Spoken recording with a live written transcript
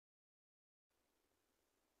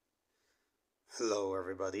Hello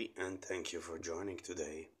everybody, and thank you for joining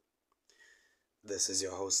today. This is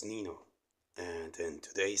your host Nino, and in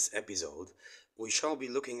today's episode we shall be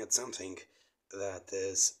looking at something that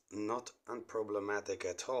is not unproblematic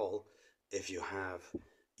at all if you have,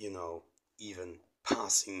 even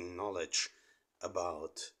passing knowledge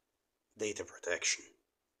about data protection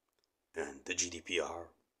and the GDPR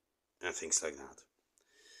and things like that.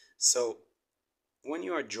 So, when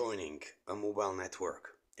you are joining a mobile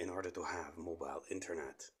network in order to have mobile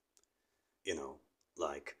internet,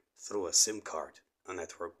 like through a SIM card, a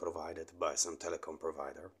network provided by some telecom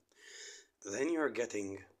provider, then you're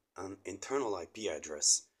getting an internal IP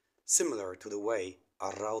address similar to the way a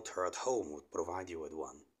router at home would provide you with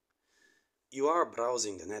one. You are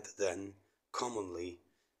browsing the net then, commonly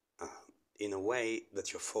uh, in a way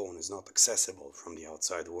that your phone is not accessible from the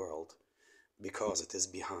outside world because it is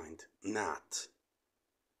behind NAT.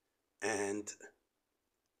 And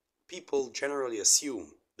people generally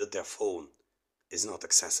assume that their phone is not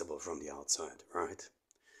accessible from the outside, right?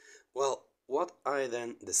 Well, what I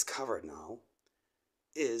then discovered now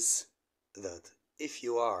is that if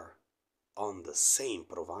you are on the same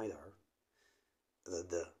provider, that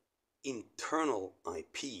the internal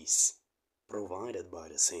IPs provided by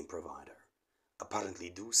the same provider apparently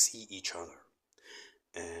do see each other.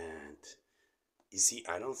 And you see,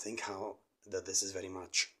 I don't think that this is very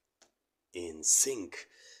much in sync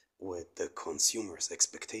with the consumer's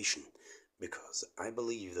expectation, because I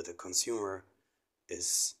believe that the consumer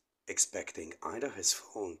is expecting either his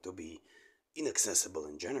phone to be inaccessible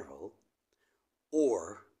in general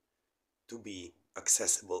or to be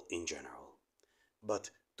accessible in general,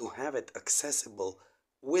 but to have it accessible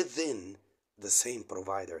within the same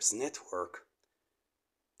provider's network.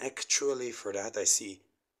 Actually, for that I see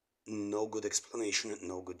no good explanation and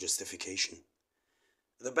no good justification.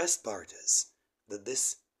 The best part is that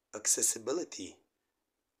this accessibility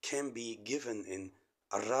can be given in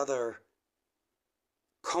a rather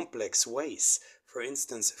complex ways. For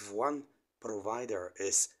instance, if one provider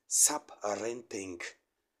is sub-renting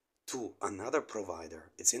to another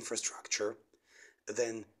provider its infrastructure,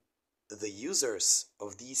 then the users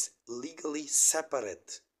of these legally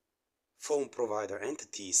separate phone provider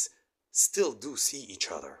entities still do see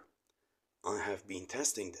each other. I have been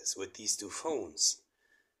testing this with these two phones,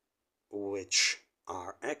 which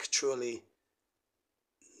are actually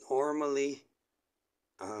normally,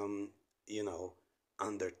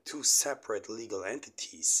 under two separate legal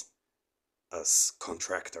entities as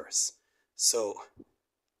contractors. So,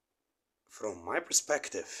 from my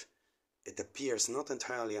perspective, it appears not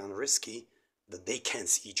entirely unrisky that they can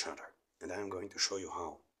see each other, and I'm going to show you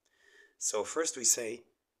how. So first we say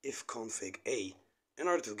ifconfig A in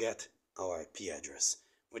order to get our IP address,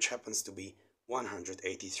 which happens to be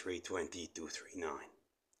 183.20.239.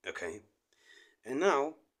 Okay? And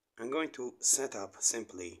now I'm going to set up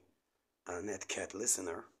simply a netcat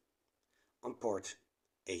listener on port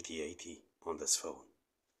 8080 on this phone.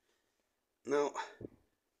 Now,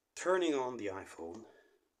 turning on the iPhone,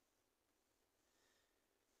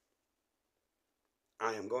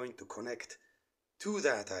 I am going to connect to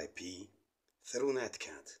that IP through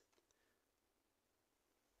netcat.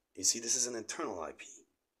 You see, this is an internal IP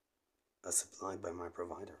as supplied by my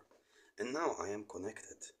provider. And now I am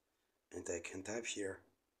connected, and I can type here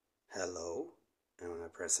hello, and when I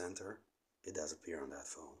press enter, it does appear on that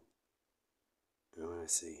phone. And when I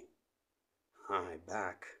see hi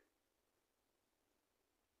back,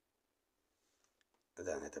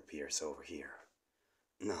 then it appears over here.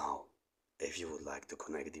 Now, if you would like to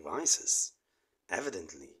connect devices,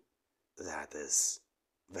 evidently that is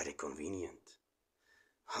very convenient.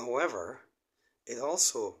 However, it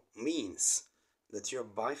also means that you're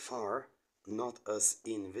by far not as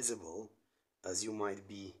invisible as you might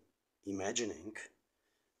be imagining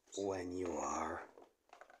when you are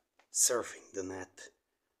surfing the net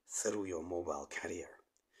through your mobile carrier.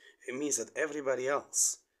 It means that everybody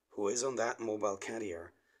else who is on that mobile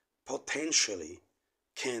carrier potentially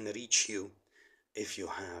can reach you if you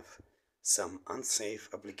have some unsafe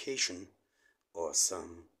application or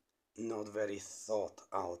some not very thought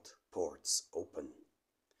out ports open.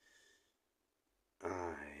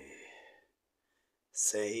 I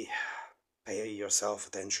say pay yourself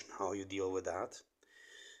attention how you deal with that.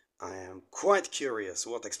 I am quite curious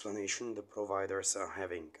what explanation the providers are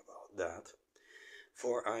having about that,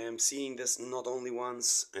 for I am seeing this not only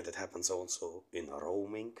once, and it happens also in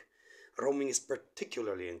roaming. Roaming is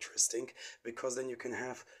particularly interesting because then you can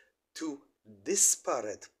have two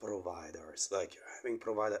disparate providers, like you're having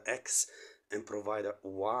provider X and provider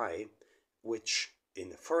Y, which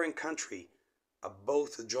in a foreign country are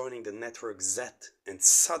both joining the network Z, and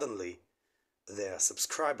suddenly their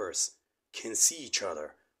subscribers can see each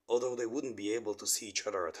other, although they wouldn't be able to see each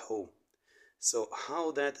other at home. So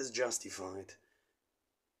how that is justified,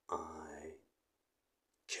 I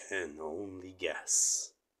can only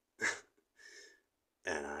guess.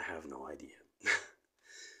 And I have no idea.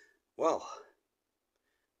 Well,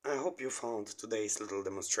 I hope you found today's little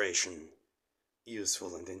demonstration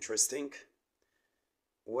useful and interesting.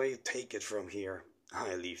 Where you take it from here,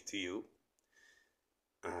 I leave to you.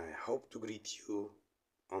 I hope to greet you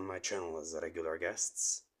on my channel as regular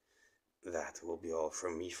guests. That will be all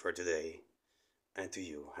from me for today. And to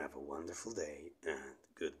you, have a wonderful day and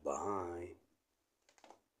goodbye.